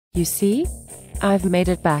You see? I've made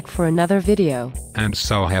it back for another video. And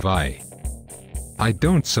so have I. I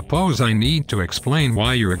don't suppose I need to explain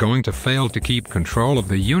why you're going to fail to keep control of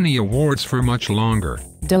the Uni Awards for much longer.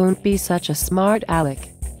 Don't be such a smart aleck.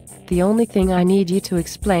 The only thing I need you to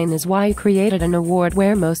explain is why you created an award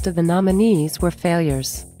where most of the nominees were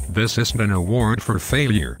failures. This isn't an award for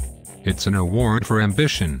failure. It's an award for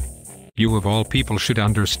ambition. You of all people should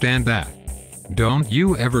understand that. Don't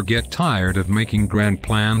you ever get tired of making grand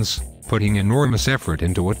plans, putting enormous effort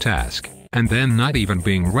into a task, and then not even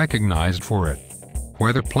being recognized for it?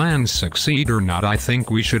 Whether plans succeed or not, I think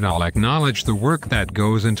we should all acknowledge the work that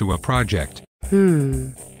goes into a project.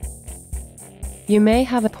 You may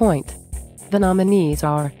have a point. The nominees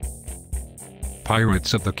are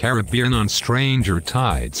Pirates of the Caribbean on Stranger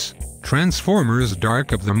Tides, Transformers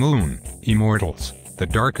Dark of the Moon, Immortals, The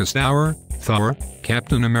Darkest Hour, Thor,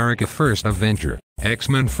 Captain America First Avenger,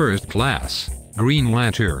 X-Men First Class, Green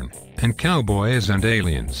Lantern, and Cowboys and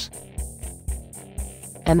Aliens.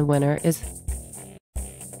 And the winner is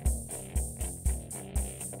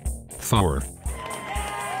Thor.